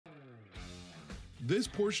This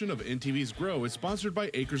portion of NTV's Grow is sponsored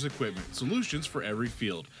by Acres Equipment, solutions for every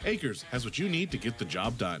field. Acres has what you need to get the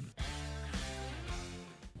job done.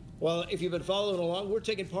 Well, if you've been following along, we're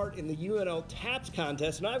taking part in the UNL Taps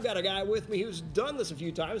contest, and I've got a guy with me who's done this a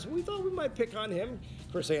few times. We thought we might pick on him.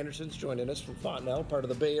 Chris Anderson's joining us from Fontenelle, part of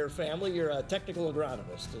the Bayer family. You're a technical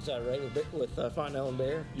agronomist, is that right, with Fontenelle and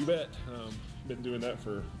Bayer? You bet. Been doing that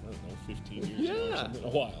for, I don't know, 15 years. Yeah. A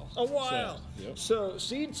while. A while. So, yep. So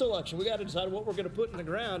seed selection, we got to decide what we're going to put in the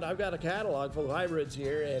ground. I've got a catalog full of hybrids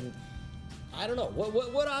here, and I don't know. What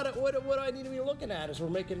do I need to be looking at as we're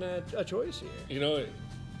making a choice here? You know,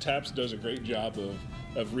 TAPS does a great job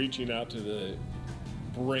of reaching out to the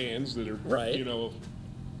brands that are, right, you know,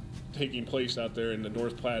 taking place out there in the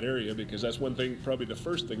North Platte area, because that's one thing, probably the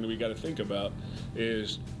first thing that we got to think about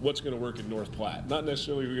is what's going to work in North Platte. Not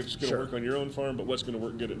necessarily what's going to work on your own farm, but what's going to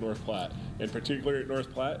work good at North Platte. And particularly at North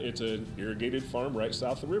Platte, it's an irrigated farm right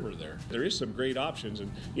south of the river there. There is some great options, and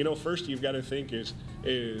you know, first you've got to think is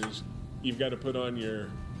you've got to put on your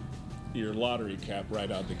lottery cap right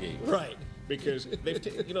out the gate. Right. Because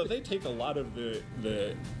they take a lot of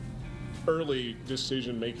the early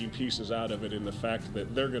decision-making pieces out of it in the fact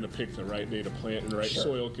that they're going to pick the right day to plant and the right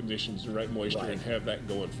soil conditions and right moisture and have that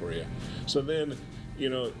going for you. So then,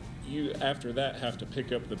 you know, you after that have to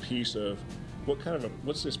pick up the piece of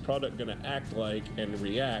what's this product going to act like and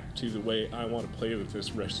react to the way I want to play with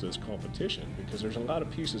this rest of this competition, because there's a lot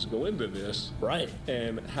of pieces go into this, right?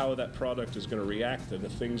 And how that product is going to react to the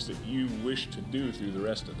things that you wish to do through the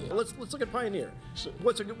rest of it. Let's look at Pioneer. So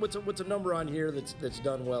what's a number on here that's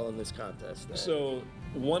done well in this contest? Then? So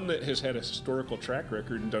one that has had a historical track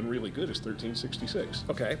record and done really good is 1366.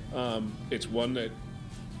 Okay. It's one that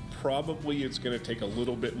probably it's going to take a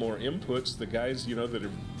little bit more inputs. The guys, you know, that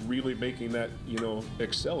are really making that, you know,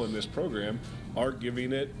 excel in this program are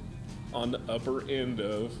giving it on the upper end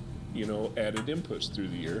of, you know, added inputs through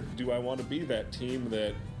the year. Do I want to be that team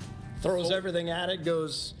that throws everything at it,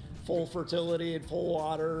 goes full fertility and full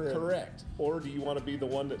water? Correct. Or do you want to be the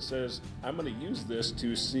one that says, I'm going to use this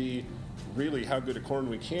to see really how good a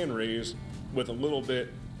corn we can raise with a little bit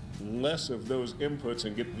less of those inputs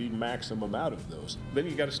and get the maximum out of those? Then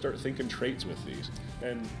you got to start thinking traits with these.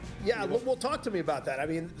 And yeah, well, talk to me about that. I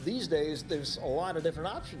mean, these days there's a lot of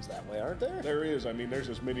different options that way, aren't there? There is. I mean, there's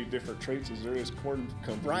as many different traits as there is corn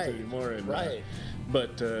companies anymore. And,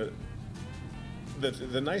 but the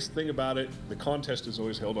nice thing about it, the contest is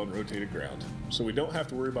always held on rotated ground. So we don't have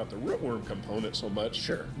to worry about the rootworm component so much.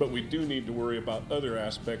 Sure. But we do need to worry about other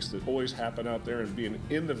aspects that always happen out there, and being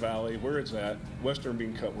in the valley where it's at, western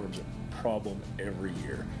bean cutworm's a problem every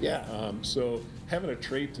year. Yeah. So having a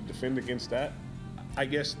trait to defend against that, I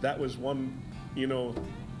guess that was one, you know,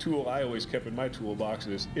 tool I always kept in my toolbox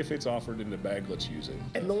is if it's offered in the bag, let's use it.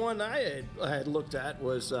 And the one I had looked at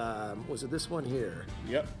was it this one here?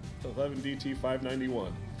 Yep, 11DT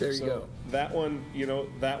 591. There you go. That one, you know,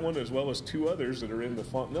 that one as well as two others that are in the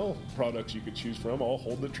Fontenelle products you could choose from all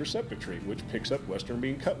hold the Tricepta trait, which picks up western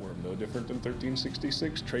bean cutworm, no different than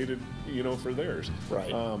 1366 traded, you know, for theirs.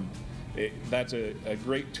 Right. That's a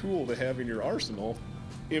great tool to have in your arsenal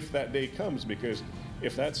if that day comes, because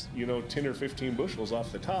if that's, you know, 10 or 15 bushels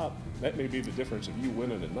off the top, that may be the difference of you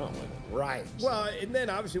winning and not winning. Right. So, well, and then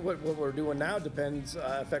obviously what we're doing now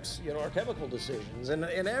affects, you know, our chemical decisions and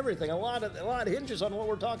everything. A lot hinges on what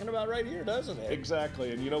we're talking about right here, doesn't it?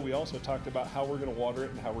 Exactly. And you know, we also talked about how we're going to water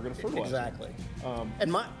it and how we're going to fertilize exactly.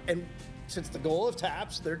 it. And since the goal of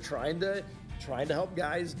TAPS, they're trying to help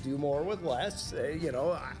guys do more with less. You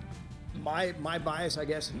know, my bias, I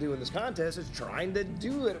guess, in doing this contest is trying to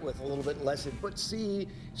do it with a little bit less input. See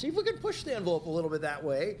if we can push the envelope a little bit that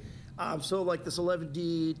way. So like this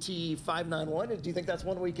 11DT 591, do you think that's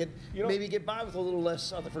one we could maybe get by with a little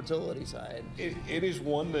less on the fertility side? It is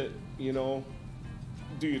one that, you know,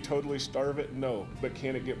 do you totally starve it? No. But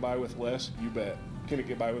can it get by with less? You bet. Can it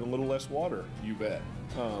get by with a little less water? You bet.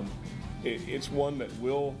 It's one that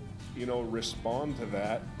will, you know, respond to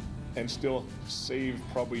that and still save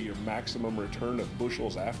probably your maximum return of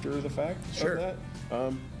bushels after the fact of that.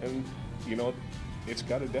 And, you know, it's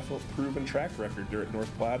got a definite proven track record there at North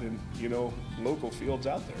Platte and, you know, local fields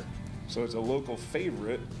out there. So it's a local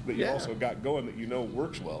favorite that you also got going that you know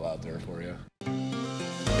works well out there for you.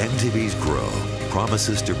 NTV's Grow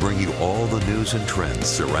promises to bring you all the news and trends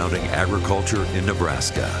surrounding agriculture in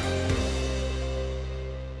Nebraska.